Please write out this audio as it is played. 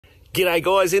G'day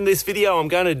guys, in this video I'm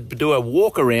going to do a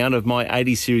walk around of my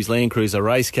 80 Series LandCruiser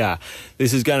race car.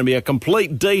 This is going to be a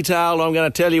complete detail. I'm going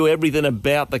to tell you everything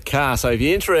about the car. So if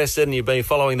you're interested and you've been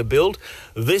following the build,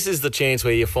 this is the chance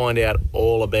where you find out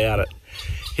all about it.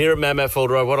 Here at MadMatt Full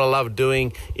Drive, what I love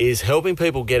doing is helping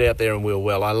people get out there and wheel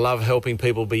well. I love helping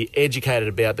people be educated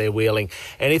about their wheeling.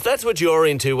 And if that's what you're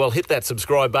into, well, hit that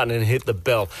subscribe button and hit the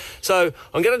bell. So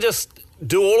I'm going to just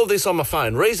do all of this on my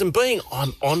phone. Reason being,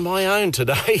 I'm on my own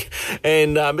today,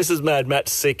 and Mrs.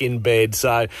 MadMatt's sick in bed,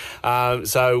 so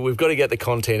we've got to get the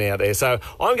content out there. So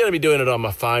I'm going to be doing it on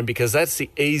my phone because that's the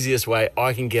easiest way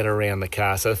I can get around the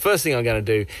car. So the first thing I'm going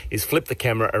to do is flip the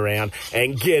camera around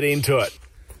and get into it.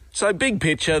 So big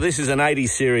picture, this is an 80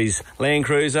 Series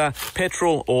LandCruiser,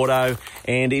 petrol, auto,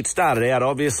 and it started out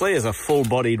obviously as a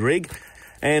full-bodied rig.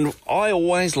 And I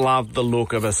always loved the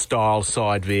look of a style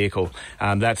side vehicle.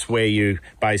 That's where you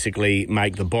basically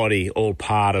make the body all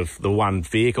part of the one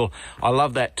vehicle. I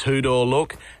love that two-door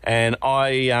look, and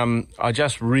I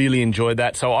just really enjoyed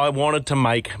that. So I wanted to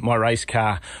make my race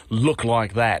car look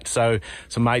like that. So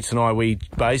some mates and I, we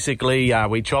basically,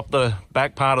 we chopped the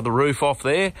back part of the roof off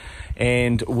there,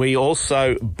 and we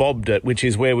also bobbed it, which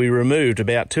is where we removed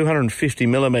about 250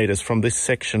 millimeters from this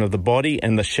section of the body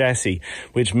and the chassis,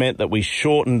 which meant that we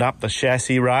shortened up the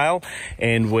chassis rail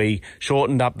and we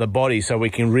shortened up the body so we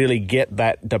can really get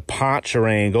that departure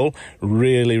angle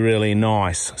really, really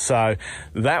nice. So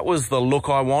that was the look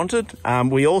I wanted.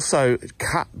 We also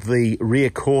cut the rear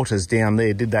quarters down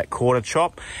there, did that quarter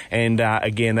chop, and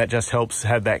again, that just helps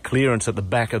have that clearance at the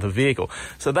back of the vehicle.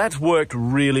 So that's worked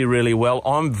really, really well.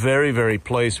 I'm very, very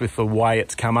pleased with the way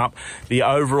it's come up. The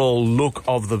overall look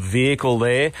of the vehicle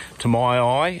there, to my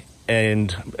eye,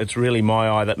 and it's really my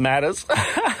eye that matters,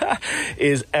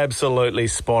 is absolutely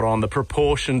spot on. The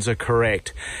proportions are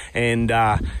correct. And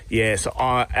yes,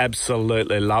 I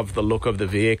absolutely love the look of the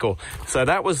vehicle. So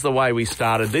that was the way we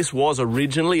started. This was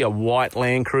originally a white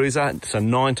LandCruiser. It's a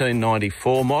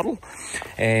 1994 model.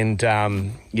 And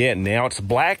yeah, now it's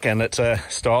black and it's a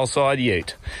style side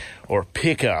ute, or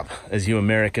pickup, as you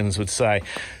Americans would say.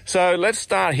 So let's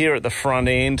start here at the front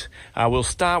end. We'll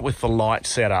start with the light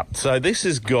setup. So this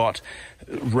has got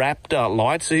Raptor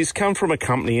lights. These come from a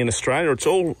company in Australia. It's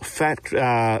all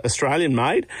Australian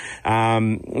made.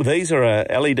 These are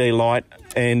a LED light,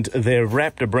 and they're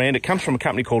Raptor brand. It comes from a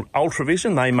company called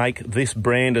Ultravision. They make this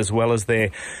brand as well as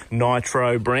their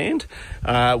Nitro brand.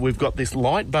 We've got this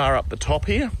light bar up the top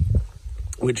here,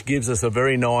 which gives us a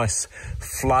very nice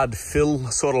flood fill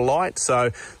sort of light.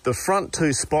 So the front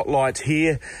two spotlights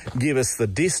here give us the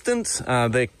distance.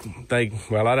 Well,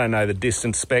 I don't know the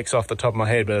distance specs off the top of my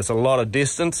head, but it's a lot of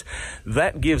distance.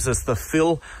 That gives us the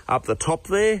fill up the top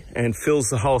there and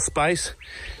fills the whole space.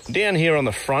 Down here on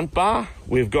the front bar,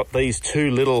 we've got these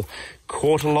two little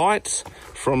quarter lights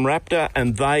from Raptor,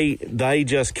 and they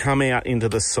just come out into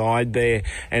the side there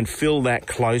and fill that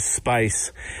close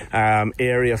space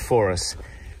area for us.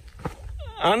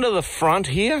 Under the front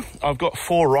here, I've got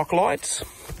 4 rock lights.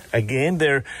 Again,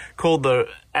 they're called the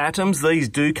Atoms. These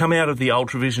do come out of the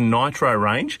Ultravision Nitro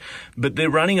range, but they're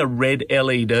running a red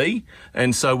LED,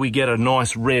 and so we get a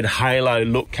nice red halo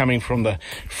look coming from the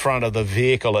front of the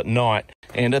vehicle at night.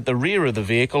 And at the rear of the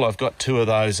vehicle, I've got 2 of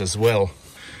those as well.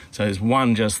 So there's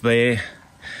one just there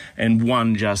and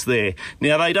one just there.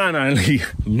 Now, they don't only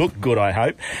look good, I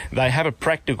hope. They have a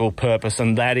practical purpose,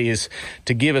 and that is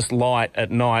to give us light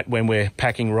at night when we're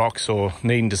packing rocks or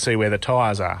needing to see where the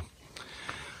tyres are.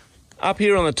 Up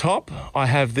here on the top, I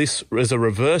have this as a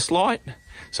reverse light.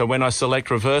 So when I select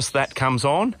reverse, that comes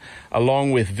on,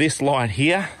 along with this light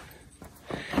here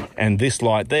and this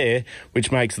light there,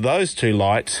 which makes those 2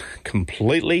 lights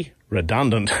completely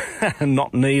redundant and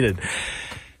not needed.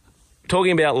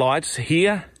 Talking about lights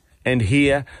here and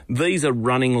here, these are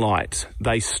running lights.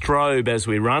 They strobe as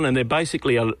we run, and they're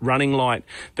basically a running light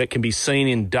that can be seen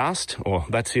in dust, or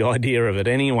that's the idea of it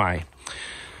anyway.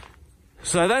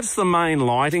 So that's the main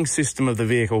lighting system of the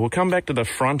vehicle. We'll come back to the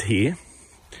front here,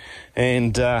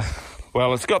 and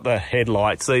well, it's got the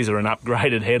headlights. These are an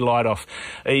upgraded headlight off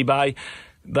eBay.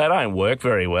 They don't work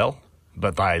very well,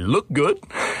 but they look good.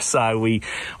 So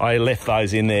I left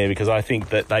those in there because I think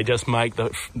that they just make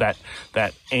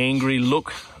that angry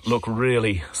look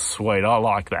really sweet. I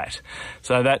like that.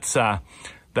 So that's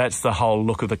the whole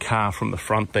look of the car from the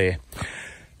front there.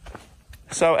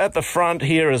 So at the front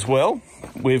here as well,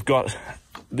 we've got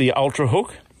the Ultra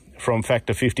hook from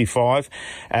Factor 55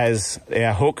 as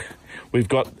our hook. We've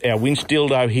got our winch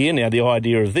dildo here. Now, the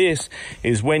idea of this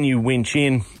is when you winch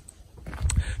in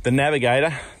the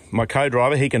navigator, my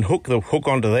co-driver, he can hook the hook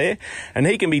onto there, and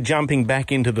he can be jumping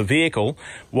back into the vehicle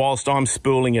whilst I'm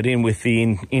spooling it in with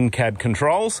the in-cab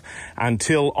controls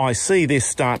until I see this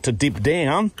start to dip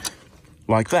down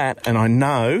like that, and I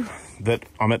know that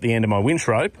I'm at the end of my winch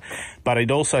rope, but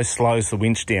it also slows the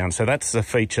winch down. So that's the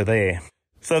feature there.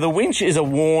 So the winch is a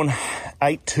Warn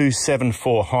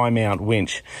 8274 high mount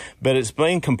winch, but it's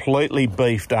been completely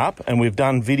beefed up, and we've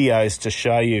done videos to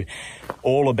show you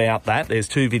all about that. There's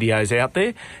 2 videos out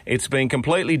there. It's been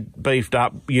completely beefed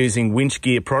up using winch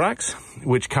gear products,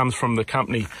 which comes from the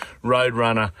company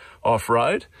Roadrunner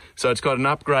Off-Road. So it's got an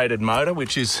upgraded motor,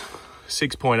 which is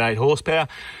 6.8 horsepower,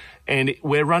 and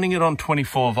we're running it on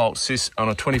 24 volt on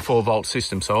a 24 volt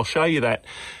system. So I'll show you that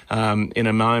in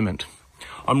a moment.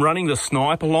 I'm running the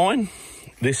Sniper line.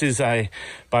 This is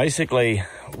basically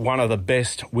one of the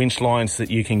best winch lines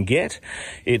that you can get.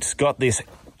 It's got this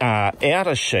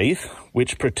outer sheath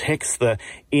which protects the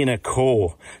inner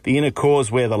core. The inner core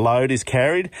is where the load is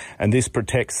carried, and this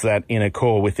protects that inner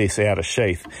core with this outer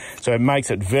sheath. So it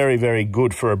makes it very, very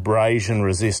good for abrasion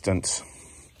resistance.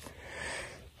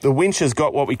 The winch has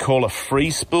got what we call a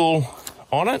free spool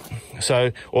on it.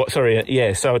 So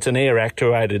it's an air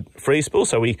actuated free spool.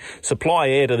 So we supply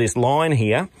air to this line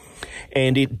here,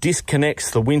 and it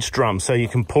disconnects the winch drum so you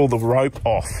can pull the rope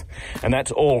off, and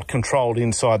that's all controlled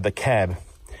inside the cab.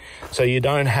 So you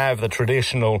don't have the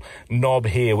traditional knob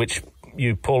here which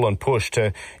you pull and push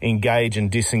to engage and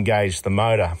disengage the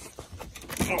motor.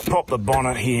 I'll pop the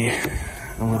bonnet here,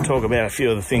 and we'll talk about a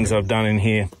few of the things I've done in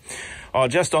here.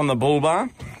 Just on the bull bar,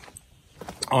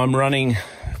 I'm running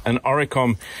an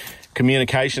Oricom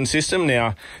communication system.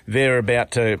 Now, they're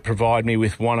about to provide me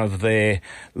with one of their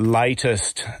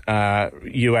latest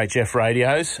UHF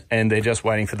radios, and they're just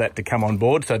waiting for that to come on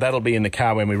board. So that'll be in the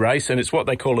car when we race, and it's what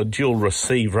they call a dual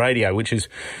receive radio, which is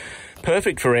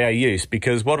perfect for our use,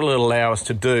 because what it'll allow us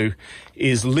to do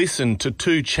is listen to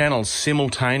 2 channels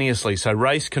simultaneously. So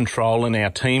race control and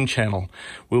our team channel,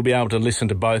 we'll be able to listen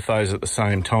to both those at the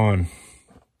same time.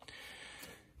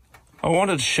 I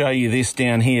wanted to show you this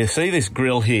down here. See this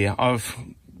grill here? I've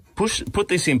put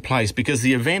this in place because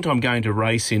the event I'm going to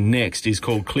race in next is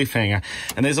called Cliffhanger,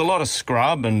 and there's a lot of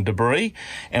scrub and debris,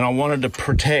 and I wanted to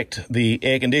protect the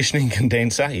air conditioning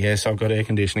condenser, yes, I've got air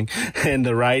conditioning, and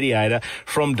the radiator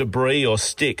from debris or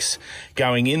sticks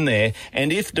going in there.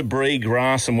 And if debris,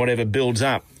 grass and whatever builds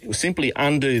up, simply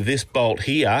undo this bolt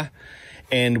here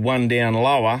and one down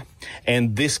lower,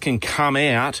 and this can come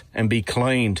out and be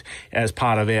cleaned as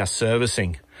part of our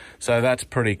servicing. So that's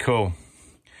pretty cool.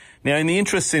 Now, in the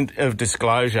interest of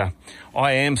disclosure,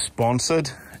 I am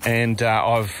sponsored, and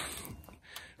I've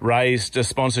raised a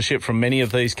sponsorship from many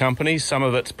of these companies. Some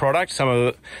of it's product, some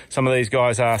of these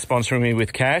guys are sponsoring me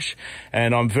with cash,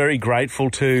 and I'm very grateful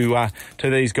to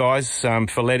these guys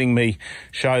for letting me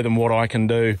show them what I can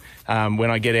do when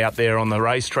I get out there on the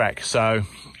racetrack. So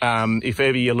if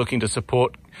ever you're looking to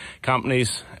support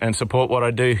companies and support what I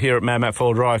do here at MadMatt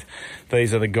 4 Drive,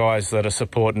 these are the guys that are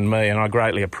supporting me, and I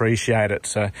greatly appreciate it.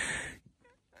 So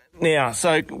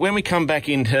when we come back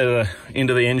into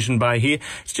the engine bay here,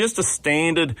 it's just a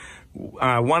standard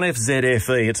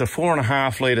 1FZFE. It's a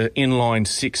 4.5 litre inline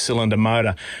 6-cylinder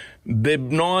motor. They're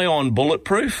nigh on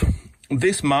bulletproof.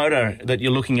 This motor that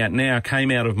you're looking at now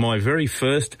came out of my very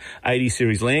first 80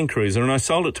 series LandCruiser, and I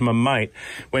sold it to my mate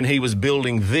when he was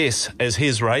building this as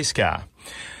his race car.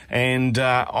 And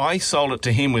I sold it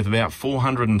to him with about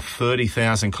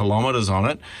 430,000 kilometres on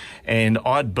it, and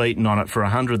I'd beaten on it for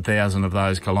 100,000 of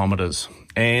those kilometres.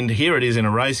 And here it is in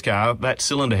a race car. That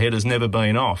cylinder head has never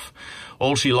been off.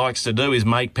 All she likes to do is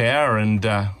make power, and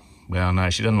well, no,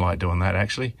 she doesn't like doing that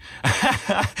actually.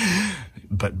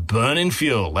 But burning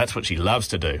fuel, that's what she loves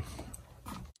to do.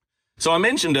 So I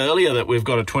mentioned earlier that we've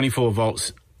got a 24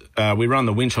 volts we run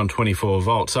the winch on 24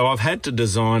 volts. So I've had to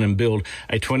design and build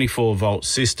a 24 volt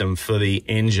system for the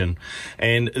engine,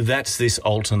 and that's this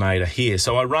alternator here.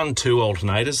 So I run 2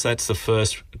 alternators. That's the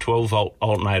first 12 volt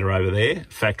alternator over there,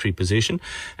 factory position,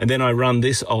 and then I run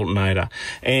this alternator,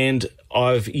 and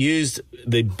I've used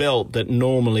the belt that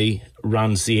normally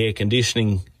runs the air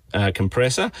conditioning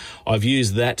compressor. I've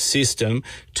used that system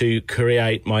to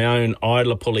create my own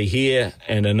idler pulley here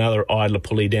and another idler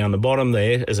pulley down the bottom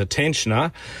there as a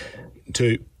tensioner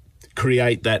to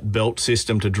create that belt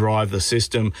system to drive the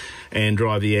system and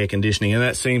drive the air conditioning, and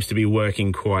that seems to be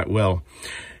working quite well.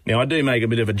 Now, I do make a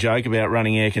bit of a joke about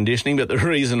running air conditioning, but the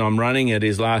reason I'm running it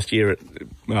is last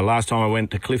time I went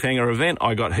to Cliffhanger event,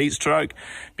 I got heat stroke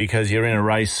because you're in a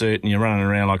race suit and you're running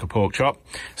around like a pork chop.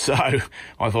 So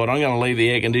I thought I'm going to leave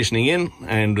the air conditioning in,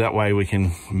 and that way we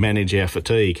can manage our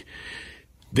fatigue.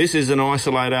 This is an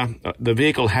isolator. The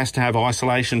vehicle has to have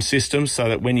isolation systems so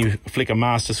that when you flick a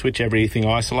master switch, everything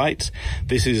isolates.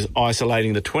 This is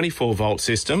isolating the 24-volt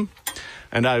system.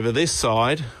 And over this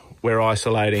side, we're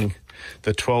isolating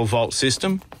the 12-volt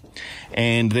system.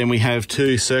 And then we have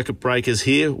two circuit breakers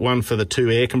here, one for the two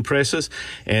air compressors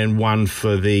and one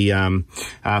for the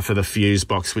fuse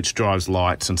box, which drives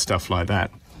lights and stuff like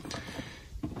that.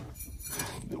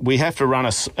 We have to run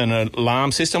an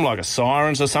alarm system, like a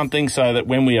sirens or something, so that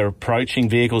when we are approaching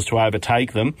vehicles to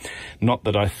overtake them, not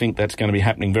that I think that's going to be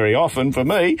happening very often for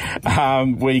me,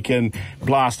 we can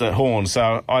blast a horn.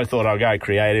 So I thought I'd go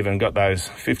creative and got those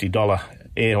 $50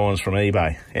 air horns from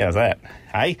eBay. How's that?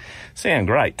 Hey, sound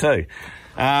great too.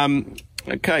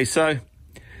 Okay, so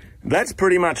that's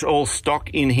pretty much all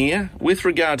stock in here. With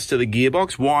regards to the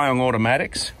gearbox, Wyong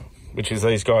Automatics, which is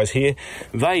these guys here,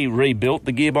 they rebuilt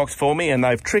the gearbox for me and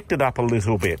they've tricked it up a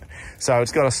little bit. So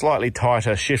it's got a slightly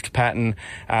tighter shift pattern,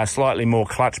 slightly more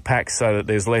clutch packs so that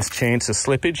there's less chance of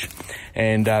slippage.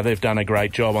 And they've done a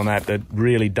great job on that. That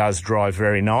really does drive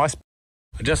very nice.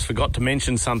 I just forgot to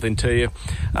mention something to you,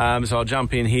 so I'll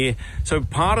jump in here. So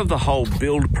part of the whole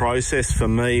build process for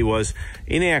me was,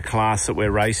 in our class that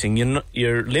we're racing,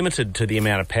 you're limited to the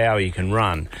amount of power you can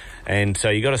run. And so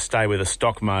you got to stay with a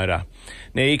stock motor.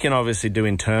 Now, you can obviously do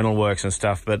internal works and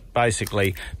stuff, but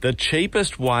basically the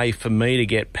cheapest way for me to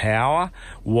get power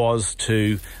was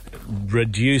to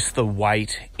reduce the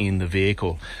weight in the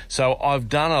vehicle. So I've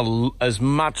done as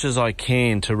much as I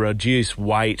can to reduce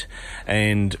weight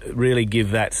and really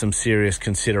give that some serious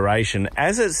consideration.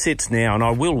 As it sits now, and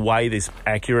I will weigh this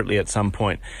accurately at some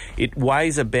point, it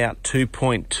weighs about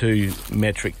 2.2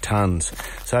 metric tons.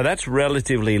 So that's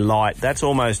relatively light. That's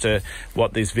almost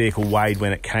what this vehicle weighed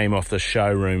when it came off the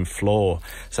showroom floor.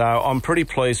 So I'm pretty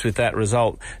pleased with that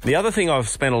result. The other thing I've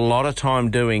spent a lot of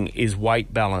time doing is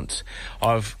weight balance.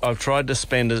 I've tried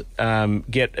to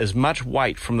get as much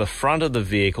weight from the front of the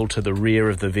vehicle to the rear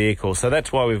of the vehicle. So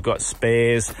that's why we've got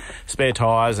spare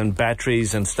tyres and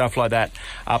batteries and stuff like that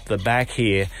up the back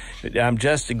here,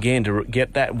 just again to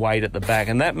get that weight at the back.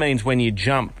 And that means when you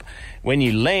jump, when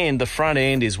you land, the front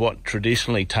end is what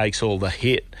traditionally takes all the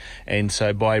hit. And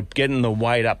so by getting the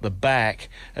weight up the back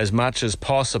as much as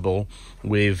possible,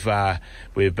 we've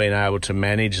been able to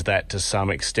manage that to some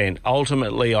extent.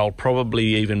 Ultimately, I'll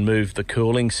probably even move the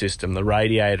cooling system, the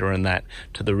radiator and that,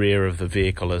 to the rear of the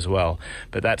vehicle as well.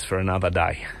 But that's for another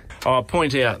day. I'll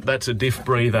point out that's a diff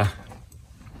breather.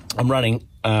 I'm running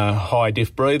high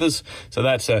diff breathers, so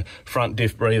that's a front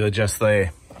diff breather just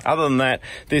there. Other than that,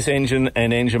 this engine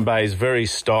and engine bay is very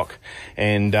stock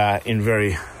and in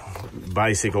very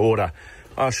basic order.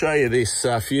 I'll show you this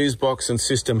fuse box and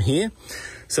system here.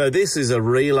 So this is a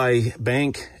relay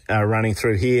bank running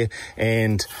through here,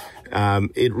 and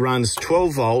it runs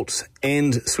 12 volts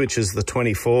and switches the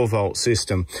 24 volt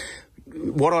system.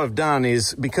 What I've done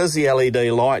is, because the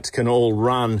LED lights can all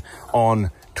run on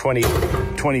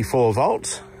 24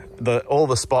 volts, all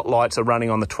the spotlights are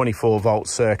running on the 24 volt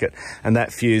circuit, and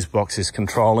that fuse box is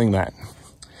controlling that.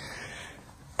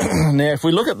 Now, if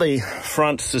we look at the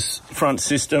front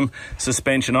system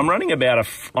suspension, I'm running a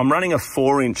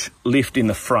 4-inch lift in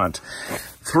the front.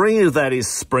 3 of that is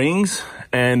springs,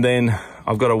 and then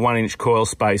I've got a 1-inch coil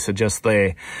spacer just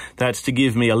there. That's to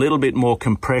give me a little bit more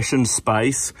compression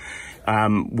space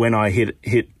when I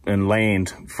hit and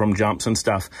land from jumps and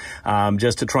stuff,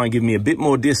 just to try and give me a bit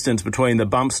more distance between the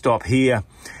bump stop here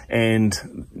and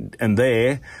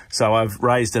there. So I've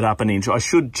raised it up 1 inch. I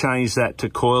should change that to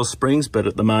coil springs, but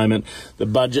at the moment the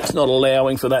budget's not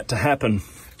allowing for that to happen.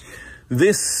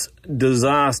 This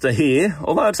disaster here,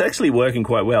 although it's actually working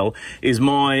quite well, is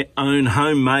my own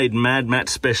homemade MadMatt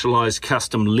specialised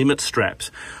custom limit straps.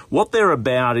 What they're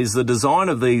about is, the design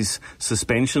of these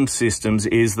suspension systems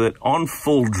is that on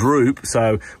full droop,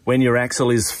 so when your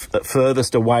axle is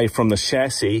furthest away from the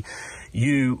chassis,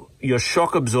 your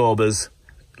shock absorbers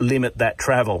limit that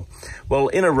travel. Well,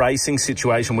 in a racing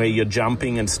situation where you're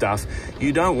jumping and stuff,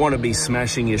 you don't want to be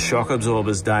smashing your shock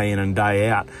absorbers day in and day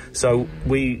out. So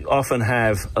we often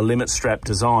have a limit strap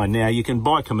design. Now, you can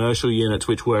buy commercial units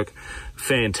which work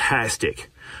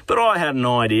fantastic, but I had an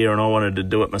idea and I wanted to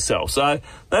do it myself. So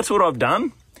that's what I've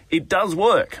done. It does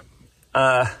work.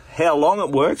 How long it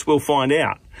works, we'll find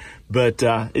out. But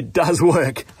it does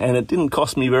work, and it didn't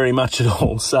cost me very much at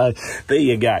all. So there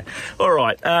you go. All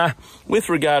right, with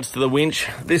regards to the winch,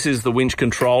 this is the winch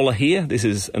controller here. This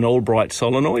is an Albright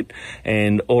solenoid,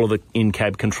 and all of the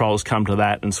in-cab controls come to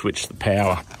that and switch the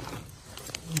power.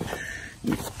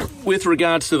 With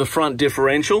regards to the front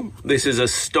differential, this is a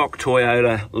stock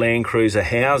Toyota LandCruiser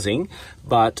housing,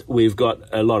 but we've got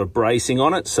a lot of bracing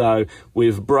on it. So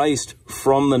we've braced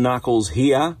from the knuckles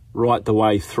here right the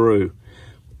way through.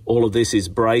 All of this is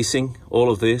bracing,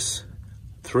 all of this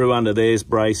through under there's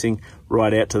bracing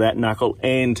right out to that knuckle,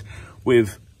 and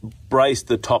we've braced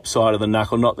the top side of the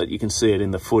knuckle, not that you can see it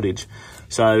in the footage.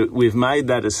 So we've made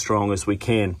that as strong as we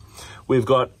can. We've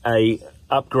got a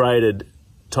upgraded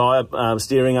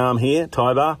steering arm here,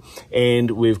 tie bar,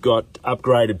 and we've got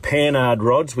upgraded panhard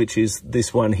rods, which is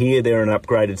this one here. They're an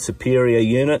upgraded superior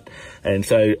unit, and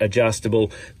so adjustable.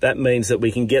 That means that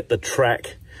we can get the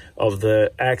track of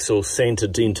the axle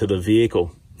centered into the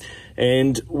vehicle.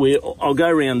 And I'll go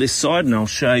around this side and I'll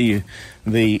show you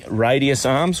the radius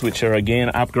arms, which are again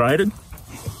upgraded.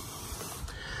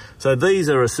 So these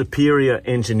are a superior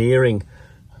engineering,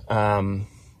 well,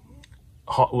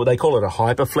 they call it a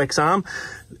hyperflex arm.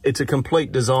 It's a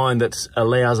complete design that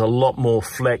allows a lot more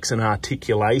flex and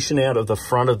articulation out of the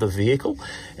front of the vehicle,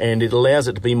 and it allows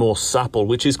it to be more supple,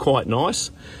 which is quite nice.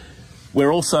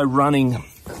 We're also running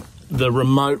the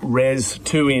remote res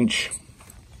 2-inch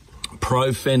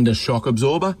Pro Fender shock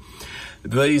absorber.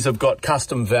 These have got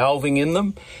custom valving in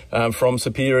them from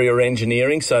Superior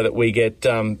Engineering, so that we get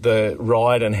the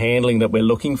ride and handling that we're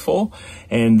looking for,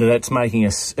 and that's making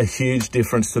a huge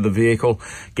difference to the vehicle,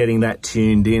 getting that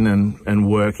tuned in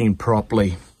and working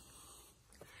properly.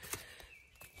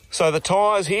 So the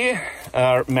tyres here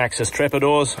are Maxxis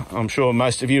Trepadors. I'm sure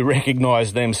most of you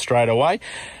recognise them straight away.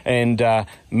 And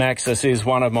Maxxis is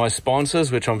one of my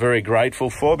sponsors, which I'm very grateful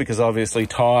for, because obviously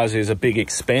tyres is a big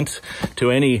expense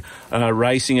to any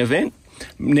racing event.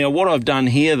 Now, what I've done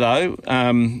here, though,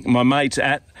 my mates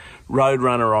at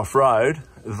Roadrunner Off-Road,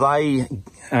 they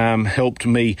helped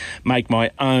me make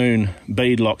my own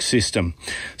beadlock system.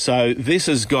 So this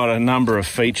has got a number of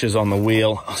features on the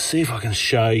wheel. I'll see if I can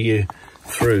show you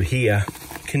through here.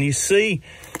 Can you see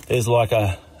there's like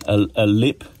a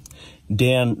lip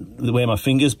down where my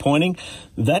finger's pointing?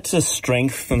 That's a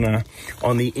strengthener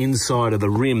on the inside of the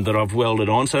rim that I've welded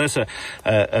on. So that's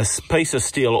a piece of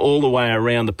steel all the way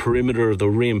around the perimeter of the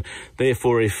rim.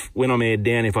 Therefore, when I'm aired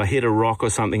down, if I hit a rock or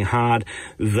something hard,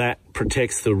 that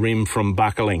protects the rim from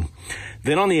buckling.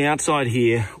 Then on the outside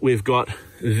here, we've got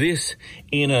this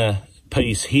inner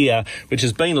piece here, which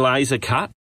has been laser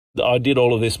cut. I did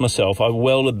all of this myself. I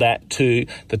welded that to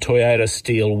the Toyota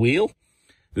steel wheel.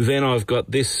 Then I've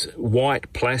got this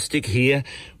white plastic here,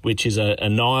 which is a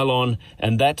nylon,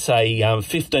 and that's a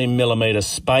 15mm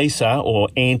spacer or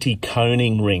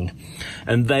anti-coning ring.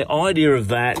 And the idea of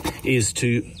that is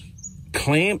to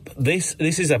clamp this.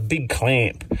 This is a big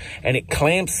clamp, and it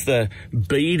clamps the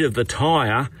bead of the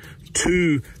tyre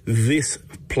to this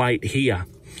plate here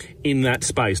in that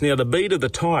space. Now, the bead of the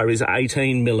tyre is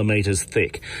 18mm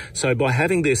thick. So by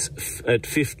having this at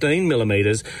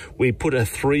 15mm, we put a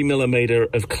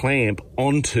 3mm of clamp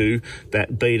onto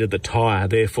that bead of the tyre,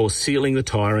 therefore sealing the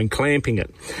tyre and clamping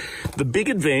it. The big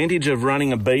advantage of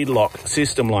running a beadlock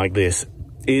system like this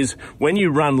is when you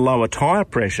run lower tyre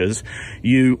pressures,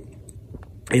 it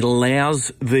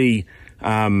allows it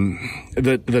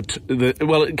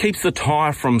keeps the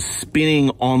tyre from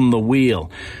spinning on the wheel,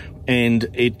 and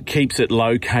it keeps it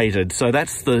located. So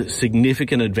that's the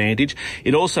significant advantage.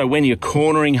 It also, when you're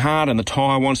cornering hard and the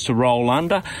tyre wants to roll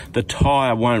under, the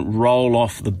tyre won't roll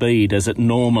off the bead as it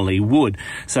normally would.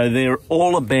 So they're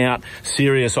all about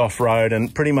serious off-road,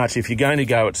 and pretty much if you're going to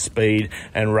go at speed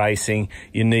and racing,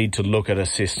 you need to look at a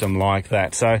system like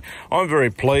that. So I'm very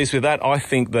pleased with that. I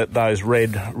think that those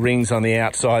red rings on the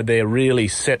outside there really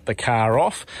set the car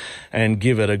off and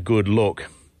give it a good look.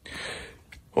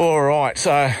 All right,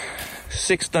 so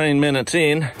 16 minutes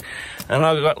in, and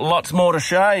I've got lots more to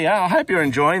show you. I hope you're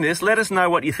enjoying this. Let us know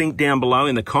what you think down below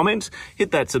in the comments.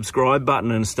 Hit that subscribe button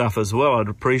and stuff as well. I'd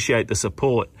appreciate the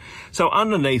support. So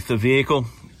underneath the vehicle,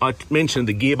 I mentioned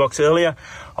the gearbox earlier.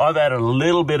 I've added a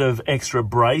little bit of extra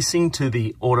bracing to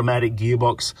the automatic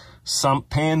gearbox sump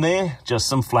pan there, just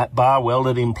some flat bar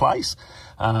welded in place,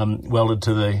 welded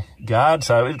to the guard.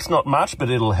 So it's not much, but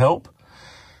it'll help.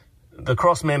 The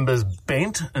cross member's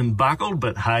bent and buckled,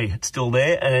 but hey, it's still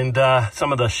there. And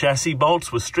some of the chassis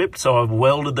bolts were stripped, so I've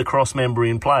welded the cross member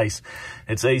in place.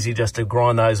 It's easy just to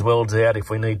grind those welds out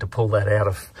if we need to pull that out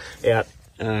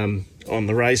on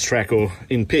the racetrack or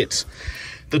in pits.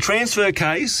 The transfer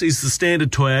case is the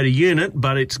standard Toyota unit,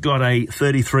 but it's got a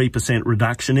 33%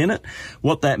 reduction in it.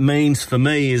 What that means for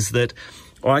me is that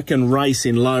I can race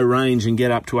in low range and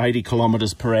get up to 80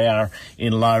 kilometres per hour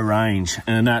in low range,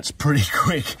 and that's pretty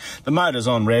quick. The motor's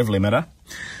on rev limiter,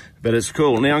 but it's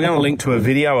cool. Now I'm going to link to a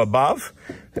video above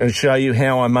and show you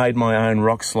how I made my own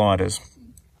rock sliders.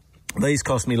 These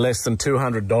cost me less than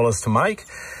 $200 to make.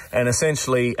 And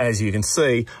essentially, as you can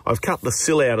see, I've cut the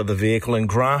sill out of the vehicle and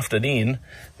grafted in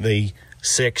the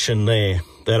section there,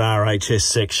 that RHS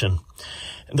section.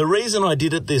 The reason I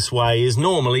did it this way is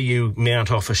normally you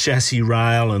mount off a chassis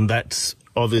rail, and that's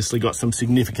obviously got some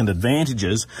significant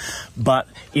advantages, but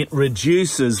it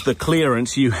reduces the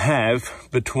clearance you have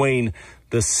between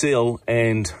the sill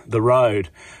and the road.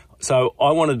 So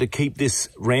I wanted to keep this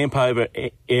ramp over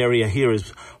area here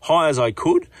as high as I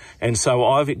could, and so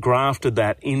I've grafted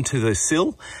that into the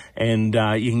sill, and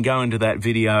you can go into that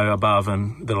video above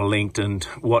and that are linked and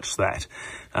watch that,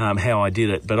 how I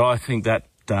did it. But I think that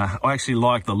I actually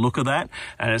like the look of that,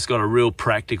 and it's got a real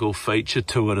practical feature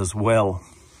to it as well.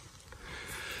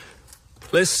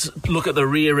 Let's look at the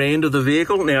rear end of the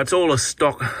vehicle. Now, it's all a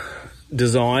stock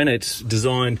design. It's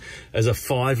designed as a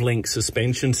 5-link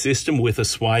suspension system with a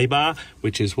sway bar,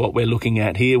 which is what we're looking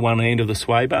at here, one end of the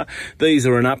sway bar. These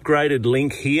are an upgraded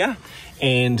link here,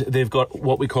 and they've got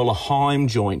what we call a Heim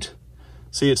joint.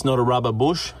 See, it's not a rubber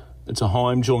bush, it's a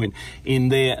Heim joint in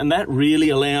there, and that really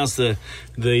allows the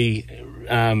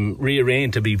rear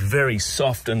end to be very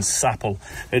soft and supple.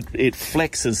 It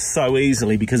flexes so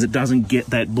easily because it doesn't get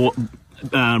that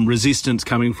resistance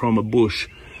coming from a bush.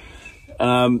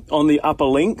 On the upper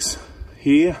links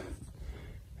here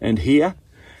and here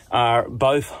are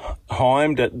both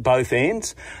Heimed at both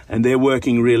ends, and they're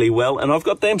working really well. And I've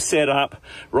got them set up,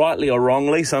 rightly or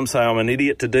wrongly, some say I'm an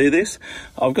idiot to do this,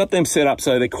 I've got them set up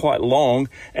so they're quite long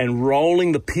and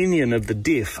rolling the pinion of the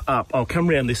diff up. I'll come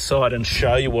around this side and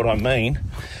show you what I mean.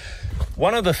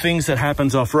 One of the things that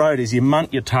happens off-road is you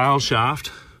munt your tail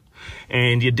shaft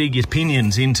and you dig your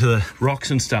pinions into the rocks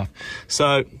and stuff.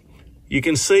 So you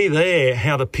can see there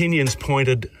how the pinion's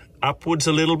pointed upwards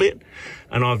a little bit,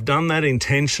 and I've done that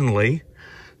intentionally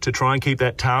to try and keep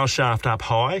that tail shaft up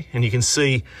high, and you can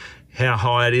see how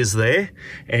high it is there,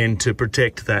 and to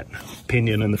protect that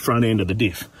pinion and the front end of the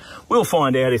diff. We'll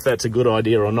find out if that's a good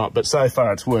idea or not, but so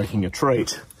far it's working a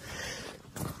treat.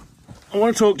 I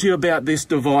want to talk to you about this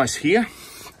device here.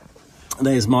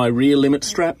 There's my rear limit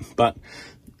strap, but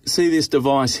see this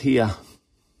device here.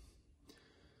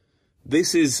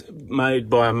 This is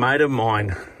made by a mate of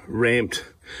mine,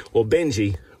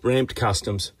 Benji, Ramped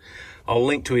Customs. I'll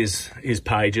link to his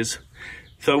pages.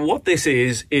 So what this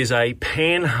is a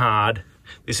panhard.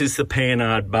 This is the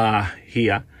panhard bar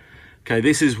here. Okay,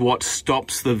 this is what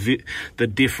stops the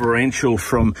differential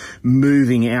from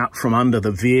moving out from under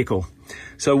the vehicle.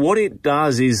 So what it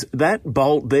does is that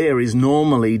bolt there is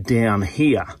normally down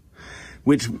here,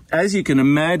 which, as you can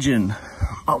imagine,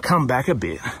 I'll come back a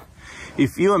bit.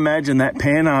 If you imagine that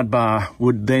panhard bar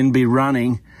would then be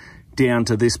running down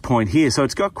to this point here. So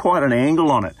it's got quite an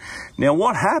angle on it. Now,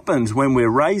 what happens when we're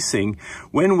racing,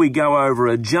 when we go over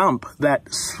a jump, that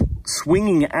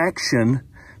swinging action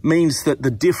means that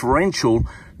the differential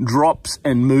drops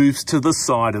and moves to the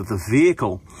side of the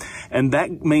vehicle. And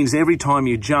that means every time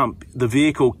you jump, the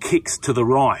vehicle kicks to the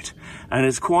right. And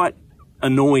it's quite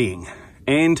annoying.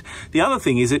 And the other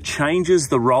thing is it changes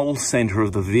the roll center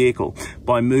of the vehicle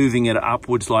by moving it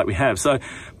upwards like we have. So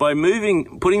by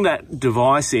putting that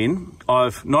device in,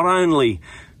 I've not only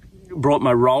brought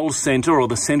my roll center, or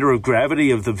the center of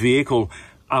gravity of the vehicle,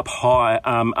 up high,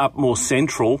 up more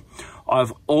central,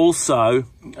 I've also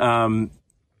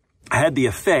had the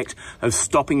effect of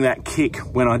stopping that kick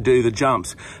when I do the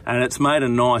jumps, and it's made a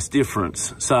nice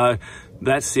difference. So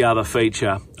that's the other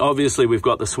feature. Obviously, we've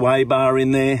got the sway bar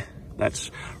in there.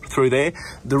 That's through there.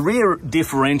 The rear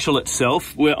differential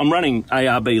itself, I'm running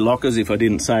ARB lockers if I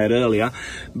didn't say it earlier,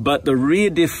 but the rear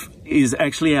diff is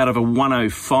actually out of a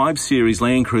 105 series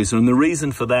LandCruiser, and the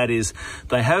reason for that is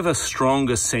they have a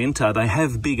stronger center, they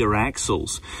have bigger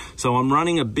axles. So I'm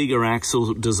running a bigger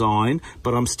axle design,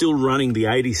 but I'm still running the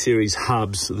 80 series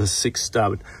hubs, the six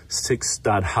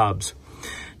stud hubs.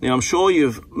 Now, I'm sure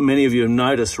many of you have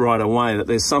noticed right away that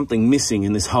there's something missing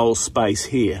in this whole space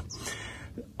here.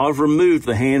 I've removed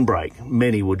the handbrake.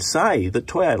 Many would say that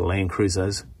Toyota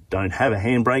LandCruisers don't have a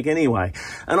handbrake anyway,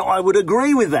 and I would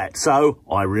agree with that, so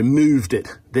I removed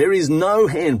it. There is no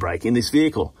handbrake in this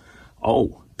vehicle.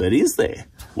 Oh, but is there?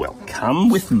 Well, come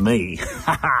with me.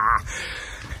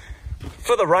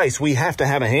 For the race, we have to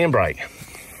have a handbrake,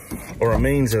 or a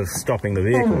means of stopping the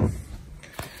vehicle.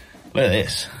 Look at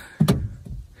this.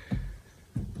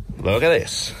 Look at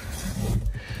this.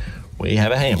 We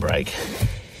have a handbrake.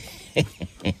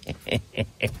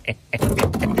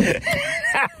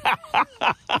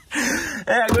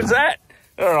 How good's that?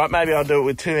 All right, maybe I'll do it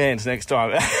with 2 hands next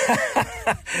time.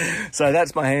 So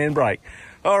that's my handbrake.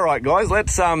 All right, guys,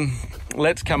 let's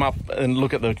let's come up and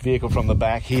look at the vehicle from the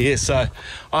back here. So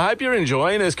I hope you're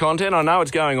enjoying this content. I know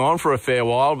it's going on for a fair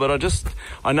while, but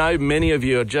I know many of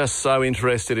you are just so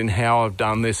interested in how I've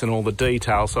done this and all the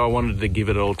details, so I wanted to give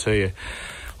it all to you.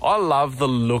 I love the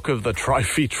look of the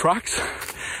trophy trucks,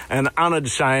 and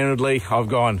unashamedly, I'm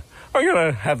going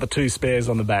to have the 2 spares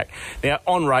on the back. Now,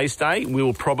 on race day, we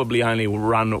will probably only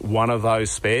run one of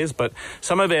those spares, but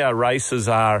some of our races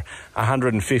are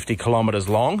 150 kilometres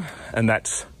long, and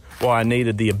that's why I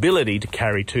needed the ability to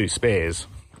carry 2 spares.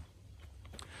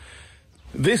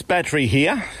 This battery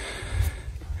here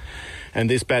and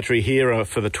this battery here are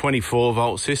for the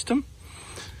 24-volt system.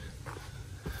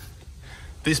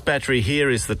 This battery here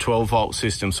is the 12-volt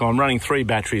system, so I'm running 3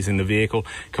 batteries in the vehicle,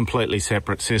 completely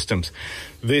separate systems.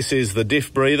 This is the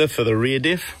diff breather for the rear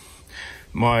diff,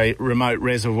 my remote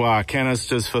reservoir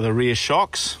canisters for the rear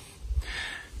shocks.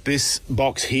 This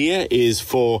box here is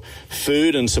for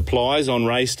food and supplies on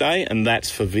race day, and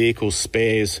that's for vehicle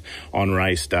spares on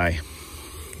race day.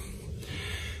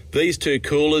 These 2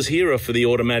 coolers here are for the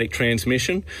automatic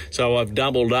transmission. So I've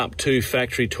doubled up 2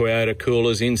 factory Toyota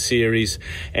coolers in series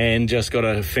and just got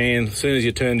a fan. As soon as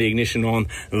you turn the ignition on,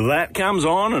 that comes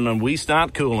on and then we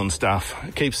start cooling stuff.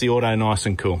 It keeps the auto nice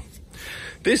and cool.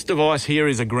 This device here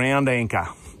is a ground anchor.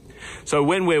 So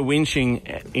when we're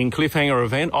winching in Cliffhanger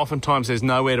event, oftentimes there's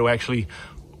nowhere to actually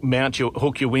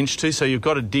hook your winch to, so you've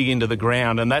got to dig into the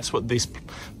ground, and that's what this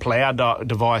plough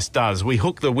device does. We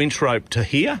hook the winch rope to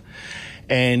here,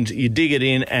 and you dig it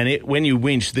in, and when you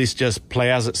winch, this just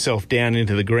ploughs itself down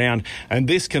into the ground, and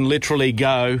this can literally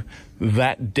go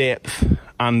that depth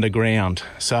underground.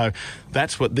 So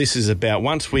that's what this is about.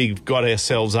 Once we've got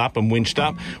ourselves up and winched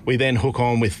up, we then hook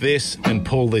on with this and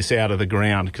pull this out of the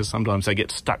ground, because sometimes they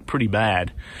get stuck pretty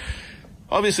bad.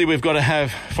 Obviously, we've got to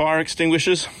have fire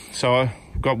extinguishers, so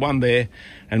I've got one there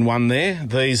and one there.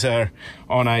 These are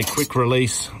on a quick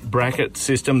release bracket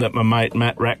system that my mate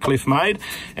Matt Ratcliffe made,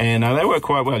 and they work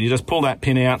quite well. You just pull that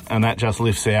pin out and that just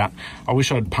lifts out. I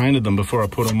wish I'd painted them before I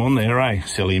put them on there, eh?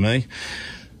 Silly me.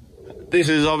 This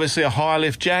is obviously a high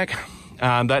lift jack.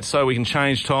 That's so we can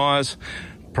change tyres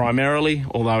primarily,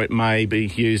 although it may be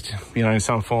used, in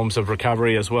some forms of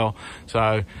recovery as well.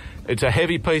 So it's a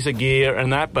heavy piece of gear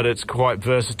and that, but it's quite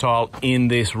versatile in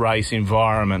this race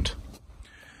environment.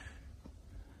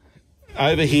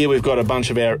 Over here we've got a bunch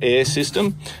of our air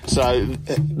system. So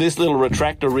this little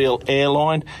retractor reel air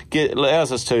line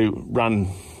allows us to run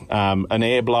an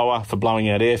air blower for blowing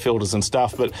out air filters and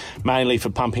stuff, but mainly for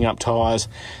pumping up tyres.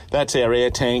 That's our air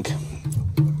tank.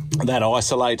 That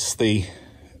isolates the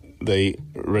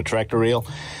retractor reel.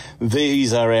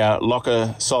 These are our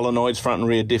locker solenoids, front and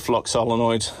rear diff lock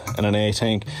solenoids, and an air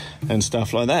tank and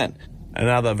stuff like that.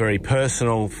 Another very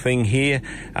personal thing here,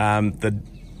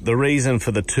 the reason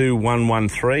for the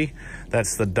 2113,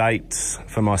 that's the dates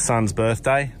for my son's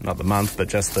birthday, not the month, but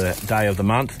just the day of the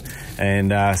month.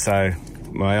 And so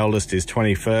my oldest is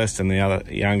 21st and the other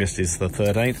youngest is the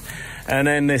 13th. And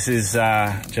then this is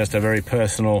just a very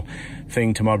personal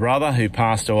thing to my brother who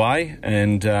passed away,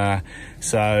 and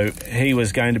so he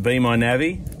was going to be my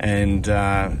navvy, and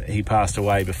he passed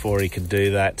away before he could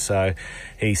do that. So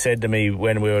he said to me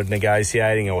when we were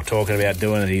negotiating or talking about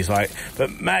doing it, he's like,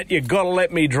 "But Matt, you've got to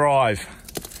let me drive."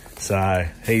 So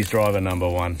he's driver number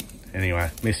 1. Anyway,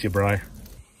 miss you, bro.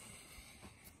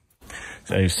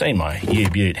 So you've seen my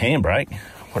U-Butte handbrake.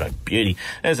 What a beauty.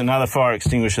 There's another fire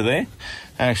extinguisher there,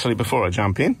 actually, before I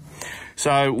jump in.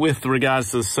 So with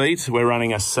regards to the seats, we're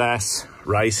running a SAS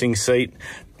racing seat,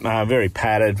 very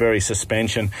padded, very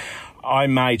suspension. I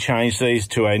may change these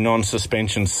to a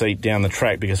non-suspension seat down the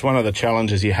track, because one of the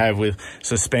challenges you have with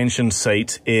suspension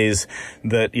seats is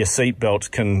that your seat belts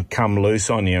can come loose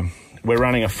on you. We're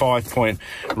running a 5-point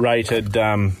rated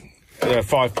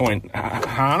 5-point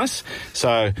harness,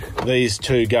 so these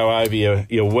two go over your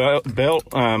belt,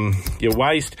 your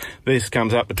waist. This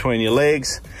comes up between your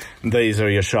legs. These are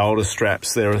your shoulder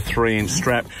straps. They're a 3-inch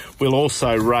strap. We'll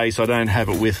also race, I don't have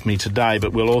it with me today,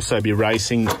 but we'll also be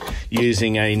racing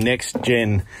using a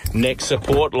next-gen neck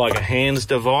support, like a hands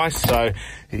device, so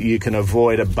you can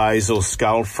avoid a basal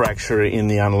skull fracture in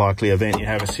the unlikely event you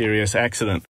have a serious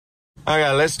accident.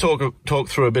 Okay, let's talk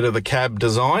through a bit of the cab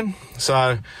design.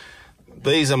 So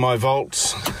these are my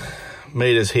volts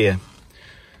meters here.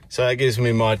 So that gives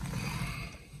me my,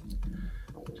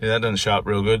 that doesn't show up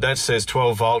real good. That says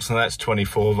 12 volts and that's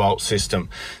 24 volt system.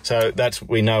 So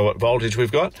we know what voltage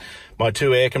we've got. My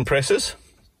 2 air compressors,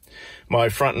 my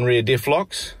front and rear diff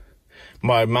locks,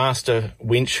 my master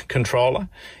winch controller,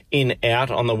 in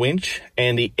out on the winch,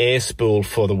 and the air spool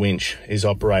for the winch is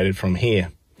operated from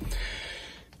here.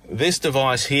 This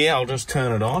device here, I'll just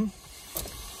turn it on.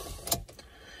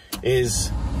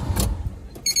 is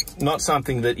not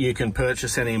something that you can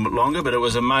purchase any longer, but it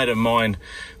was a mate of mine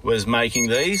was making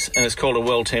these, and it's called a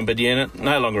well-tempered unit,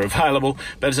 no longer available,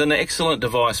 but it's an excellent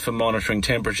device for monitoring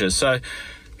temperatures. So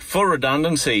for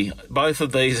redundancy, both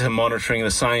of these are monitoring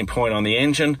the same point on the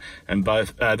engine, and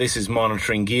both this is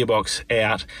monitoring gearbox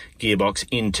out, gearbox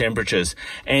in temperatures.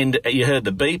 And you heard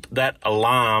the beep, that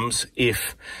alarms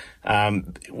if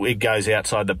it goes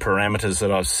outside the parameters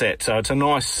that I've set. So it's a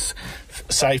nice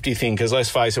safety thing, because let's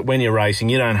face it, when you're racing,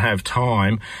 you don't have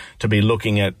time to be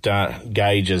looking at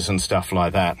gauges and stuff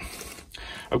like that.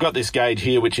 I've got this gauge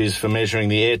here, which is for measuring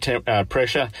the air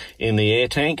pressure in the air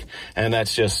tank, and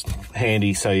that's just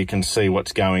handy so you can see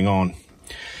what's going on.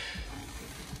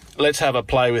 Let's have a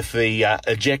play with the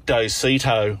ejecto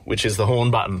ceto, which is the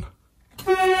horn button.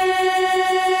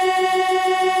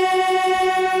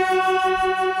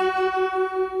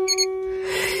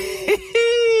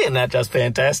 Isn't that just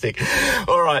fantastic?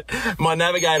 All right, my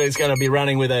navigator is going to be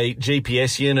running with a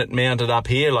GPS unit mounted up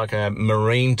here, like a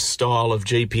marine style of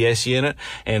GPS unit,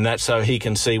 and that's so he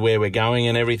can see where we're going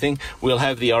and everything. We'll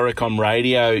have the Oricom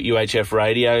radio, UHF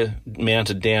radio,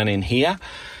 mounted down in here.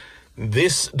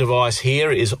 This device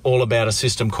here is all about a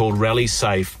system called Rally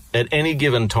Safe. At any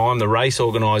given time, the race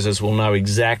organisers will know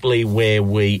exactly where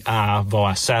we are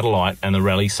via satellite and the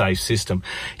Rally Safe system.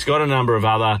 It's got a number of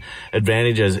other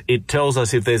advantages. It tells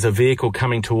us if there's a vehicle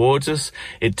coming towards us.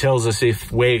 It tells us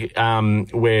if we're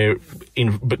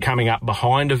coming up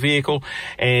behind a vehicle.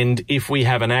 And if we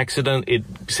have an accident, it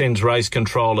sends race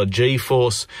control a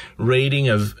G-force reading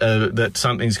of that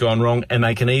something's gone wrong. And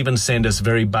they can even send us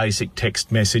very basic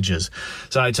text messages.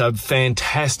 So it's a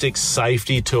fantastic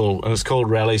safety tool, and it's called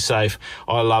Rally Safe.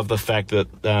 I love the fact that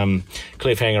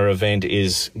Cliffhanger event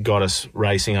is got us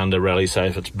racing under Rally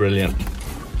Safe. It's brilliant.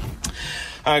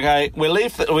 Okay, we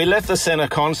left the center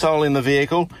console in the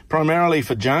vehicle primarily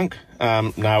for junk.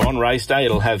 No, on race day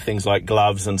it'll have things like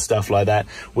gloves and stuff like that.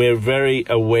 We're very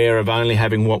aware of only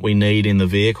having what we need in the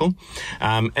vehicle.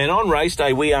 And on race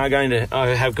day we are going to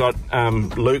have got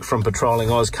Luke from Patrolling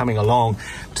Oz coming along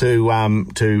to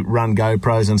run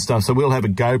GoPros and stuff. So we'll have a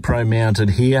GoPro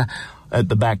mounted here at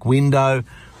the back window.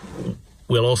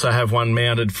 We'll also have one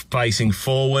mounted facing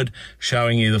forward,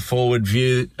 showing you the forward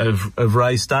view of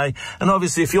race day. And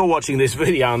obviously, if you're watching this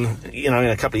video, in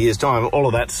a couple of years' time, all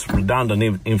of that's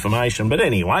redundant information. But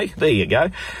anyway, there you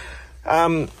go.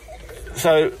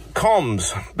 So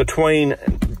comms between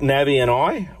Navi and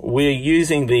I, we're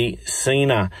using the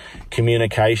Cena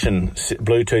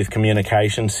Bluetooth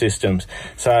communication systems.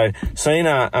 So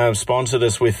Cena sponsored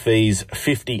us with these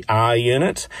 50R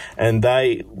units, and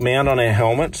they mount on our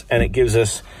helmets, and it gives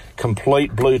us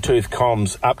complete Bluetooth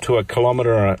comms up to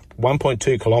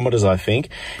 1.2 kilometers, I think,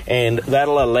 and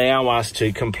that'll allow us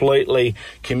to completely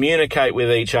communicate with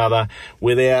each other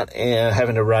without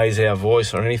having to raise our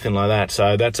voice or anything like that.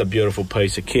 So that's a beautiful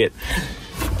piece of kit.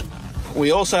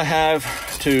 We also have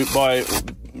to, by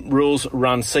rules,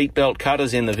 run seatbelt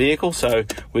cutters in the vehicle. So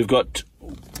we've got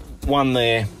one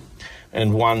there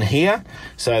and one here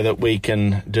so that we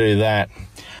can do that.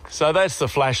 So that's the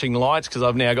flashing lights, because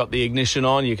I've now got the ignition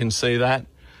on. You can see that.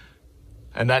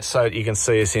 And that's so that you can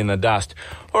see us in the dust.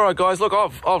 All right, guys, look,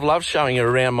 I've loved showing you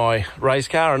around my race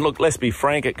car. And look, let's be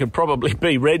frank, it could probably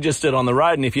be registered on the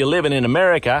road. And if you're living in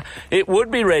America, it would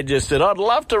be registered. I'd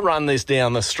love to run this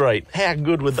down the street. How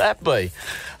good would that be?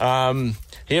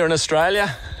 Here in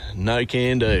Australia, no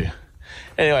can do.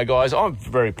 Anyway, guys, I'm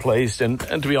very pleased, and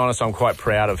to be honest, I'm quite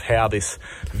proud of how this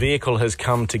vehicle has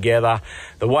come together.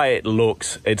 The way it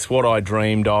looks, it's what I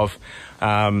dreamed of.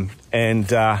 I'm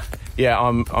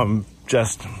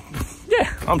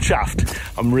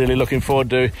chuffed. I'm really looking forward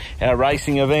to our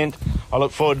racing event. I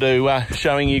look forward to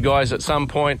showing you guys at some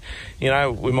point.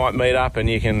 We might meet up and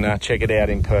you can check it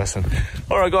out in person.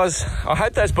 All right, guys, I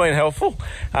hope that's been helpful.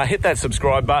 Hit that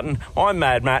subscribe button. I'm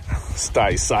MadMatt.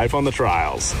 Stay safe on the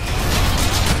trails.